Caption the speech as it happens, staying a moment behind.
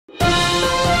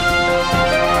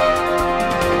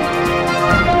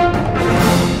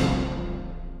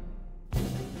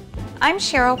I'm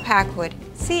Cheryl Packwood,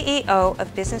 CEO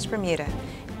of Business Bermuda.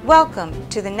 Welcome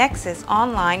to the NEXUS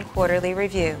Online Quarterly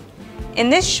Review. In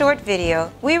this short video,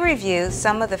 we review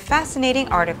some of the fascinating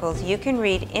articles you can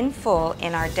read in full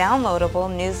in our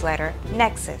downloadable newsletter,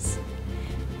 NEXUS.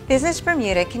 Business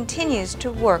Bermuda continues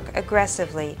to work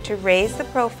aggressively to raise the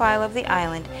profile of the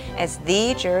island as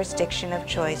the jurisdiction of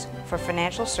choice for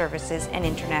financial services and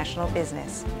international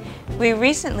business. We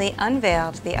recently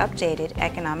unveiled the updated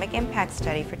Economic Impact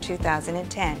Study for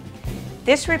 2010.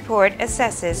 This report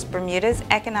assesses Bermuda's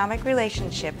economic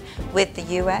relationship with the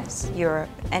U.S., Europe,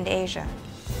 and Asia.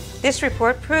 This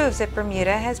report proves that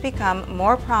Bermuda has become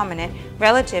more prominent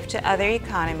relative to other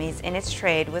economies in its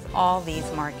trade with all these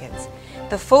markets.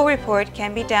 The full report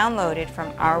can be downloaded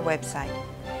from our website.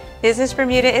 Business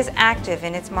Bermuda is active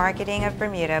in its marketing of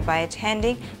Bermuda by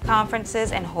attending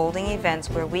conferences and holding events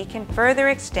where we can further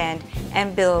extend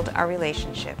and build our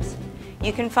relationships.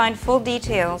 You can find full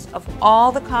details of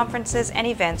all the conferences and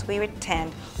events we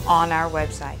attend on our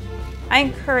website. I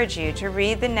encourage you to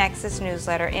read the NEXUS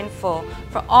newsletter in full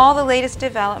for all the latest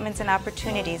developments and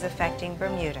opportunities affecting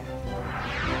Bermuda.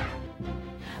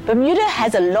 Bermuda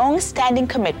has a long-standing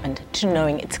commitment to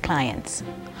knowing its clients.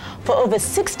 For over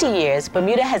 60 years,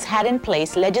 Bermuda has had in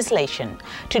place legislation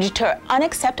to deter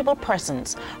unacceptable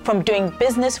persons from doing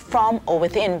business from or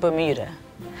within Bermuda.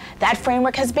 That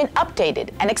framework has been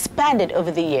updated and expanded over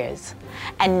the years.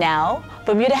 And now,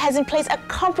 Bermuda has in place a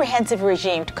comprehensive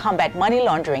regime to combat money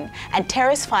laundering and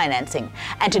terrorist financing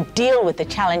and to deal with the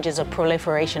challenges of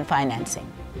proliferation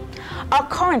financing. Our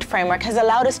current framework has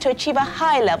allowed us to achieve a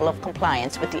high level of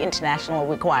compliance with the international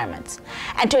requirements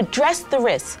and to address the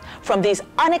risks from these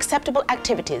unacceptable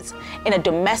activities in a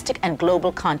domestic and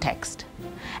global context.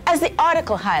 As the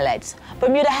article highlights,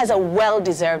 Bermuda has a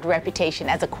well-deserved reputation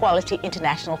as a quality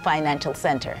international financial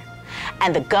center,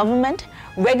 and the government,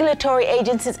 regulatory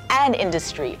agencies, and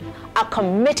industry are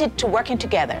committed to working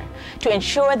together to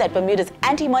ensure that Bermuda's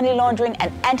anti-money laundering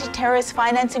and anti-terrorist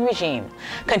financing regime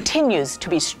continues to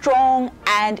be strong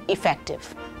and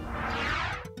effective.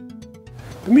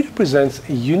 Bermuda presents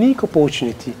a unique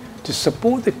opportunity to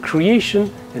support the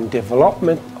creation and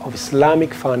development of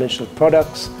Islamic financial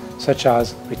products such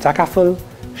as Ritakaful,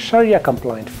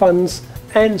 Sharia-compliant funds,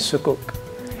 and Sukuk.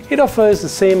 It offers the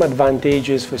same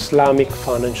advantages for Islamic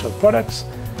financial products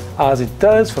as it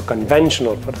does for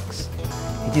conventional products.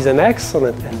 It is an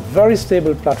excellent and very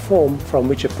stable platform from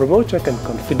which a promoter can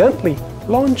confidently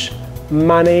launch,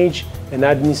 manage, and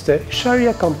administer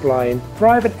Sharia-compliant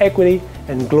private equity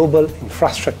and global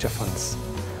infrastructure funds.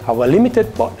 Our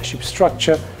limited partnership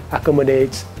structure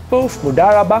accommodates both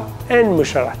Mudaraba and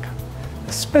Musharaka.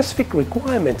 The specific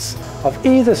requirements of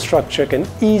either structure can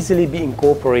easily be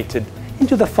incorporated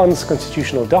into the fund's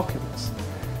constitutional documents.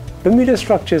 Bermuda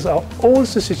structures are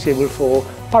also suitable for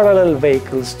parallel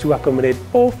vehicles to accommodate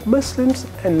both Muslims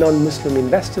and non-Muslim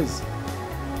investors.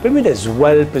 Bermuda is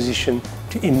well positioned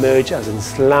to emerge as an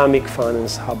Islamic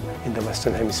finance hub in the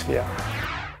Western Hemisphere.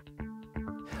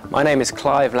 My name is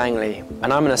Clive Langley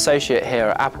and I'm an associate here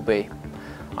at Appleby.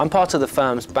 I'm part of the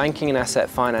firm's banking and asset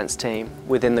finance team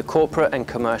within the corporate and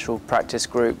commercial practice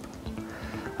group.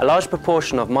 A large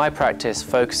proportion of my practice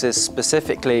focuses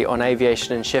specifically on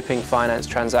aviation and shipping finance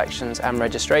transactions and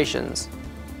registrations.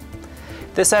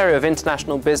 This area of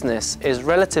international business is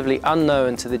relatively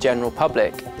unknown to the general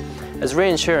public, as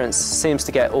reinsurance seems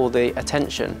to get all the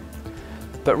attention.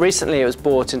 But recently it was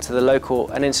brought into the local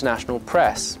and international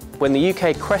press when the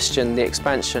UK questioned the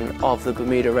expansion of the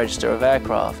Bermuda Register of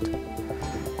Aircraft.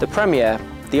 The Premier,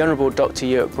 the Honourable Dr.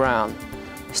 Ewart Brown,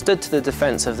 stood to the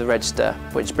defence of the register,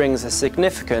 which brings a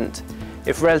significant,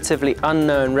 if relatively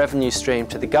unknown, revenue stream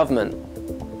to the government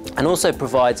and also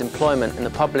provides employment in the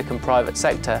public and private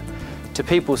sector to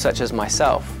people such as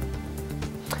myself.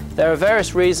 There are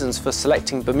various reasons for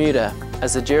selecting Bermuda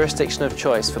as the jurisdiction of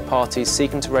choice for parties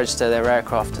seeking to register their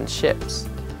aircraft and ships.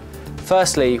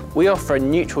 Firstly, we offer a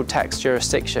neutral tax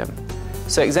jurisdiction,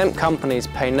 so exempt companies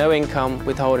pay no income,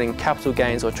 withholding, capital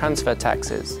gains or transfer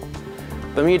taxes.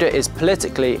 Bermuda is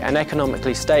politically and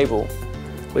economically stable,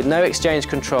 with no exchange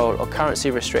control or currency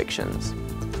restrictions.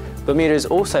 Bermuda is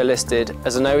also listed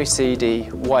as an OECD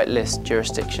whitelist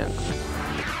jurisdiction.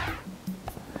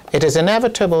 It is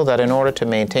inevitable that in order to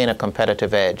maintain a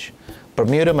competitive edge,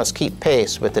 Bermuda must keep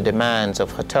pace with the demands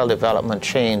of hotel development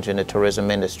change in the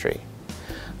tourism industry.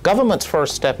 Government's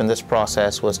first step in this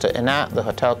process was to enact the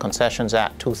Hotel Concessions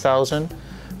Act 2000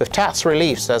 with tax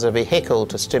reliefs as a vehicle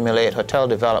to stimulate hotel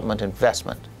development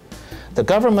investment. The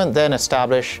government then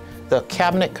established the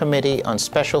Cabinet Committee on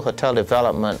Special Hotel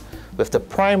Development with the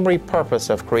primary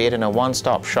purpose of creating a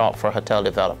one-stop shop for hotel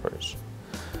developers.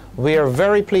 We are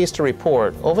very pleased to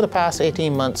report over the past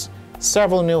 18 months,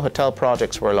 several new hotel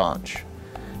projects were launched.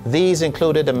 These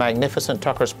included the magnificent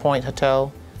Tuckers Point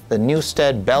Hotel, the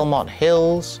Newstead Belmont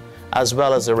Hills, as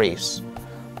well as the Reefs.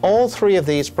 All three of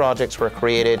these projects were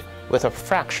created with a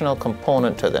fractional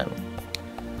component to them.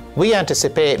 We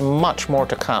anticipate much more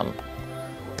to come.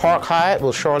 Park Hyatt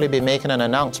will shortly be making an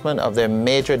announcement of their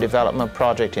major development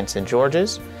project in St.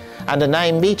 George's, and the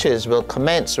 9 Beaches will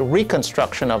commence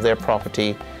reconstruction of their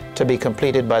property to be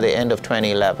completed by the end of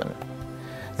 2011.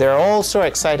 There are also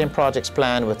exciting projects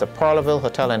planned with the Parlerville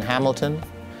Hotel in Hamilton,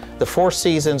 the Four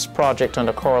Seasons project on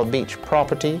the Coral Beach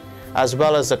property, as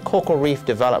well as the Cocoa Reef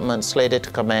development slated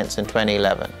to commence in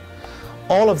 2011.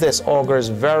 All of this augurs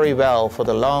very well for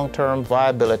the long-term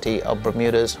viability of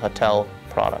Bermuda's hotel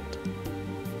product.